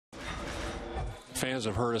fans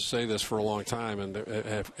have heard us say this for a long time and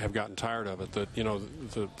have gotten tired of it, that, you know,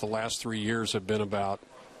 the last 3 years have been about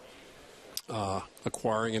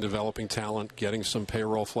acquiring and developing talent, getting some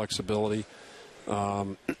payroll flexibility,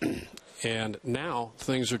 and now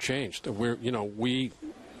things are changed. We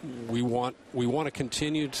want to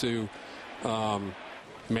continue to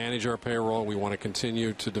manage our payroll. We want to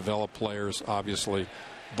continue to develop players, obviously,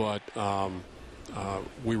 but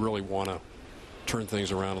we really want to turn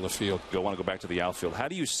things around on the field. You'll want to go back to the outfield. How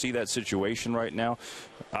do you see that situation right now?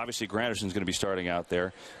 Obviously, Granderson's going to be starting out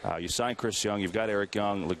there. You signed Chris Young. You've got Eric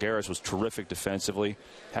Young. Legares was terrific defensively.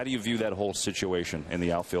 How do you view that whole situation in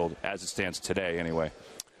the outfield as it stands today, anyway?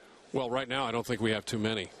 Well, right now, I don't think we have too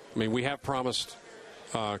many. I mean, we have promised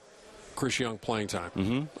Chris Young playing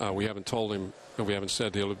time. We haven't told him, we haven't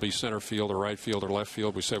said he'll be center field or right field or left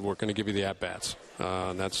field. We said we're going to give you the at-bats.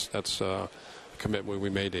 And that's a commitment we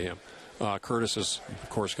made to him. Curtis is,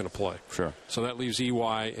 of course, going to play. Sure. So that leaves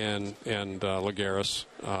EY and Legares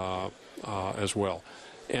as well.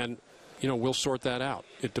 And, you know, we'll sort that out.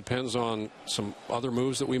 It depends on some other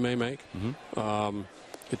moves that we may make.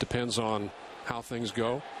 It depends on how things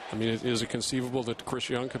go. I mean, is it conceivable that Chris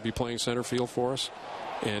Young could be playing center field for us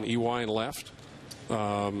and EY in left?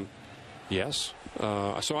 Yes.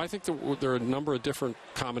 So I think there are a number of different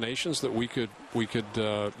combinations that we could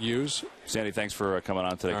use. Sandy, thanks for coming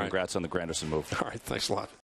on today. All right. Congrats on the Granderson move. All right. Thanks a lot.